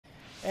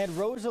And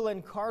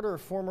Rosalynn Carter,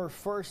 former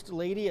First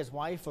Lady, as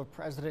wife of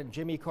President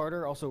Jimmy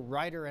Carter, also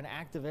writer and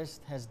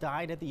activist, has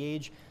died at the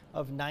age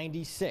of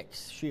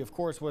 96. She, of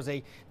course, was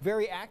a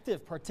very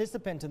active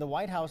participant in the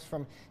White House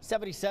from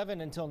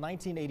 77 until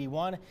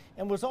 1981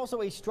 and was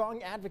also a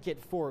strong advocate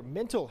for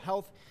mental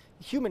health,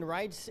 human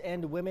rights,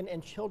 and women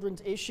and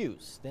children's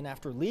issues. Then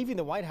after leaving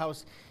the White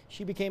House,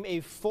 she became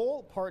a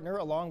full partner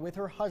along with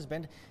her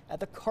husband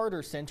at the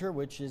Carter Center,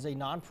 which is a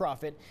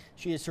nonprofit.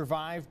 She is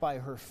survived by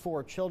her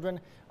 4 children,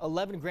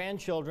 11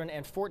 grandchildren,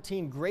 and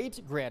 14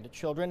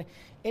 great-grandchildren.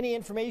 Any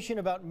information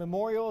about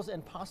memorials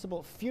and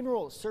possible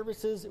funeral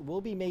services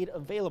will be made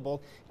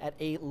available at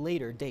a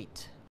later date.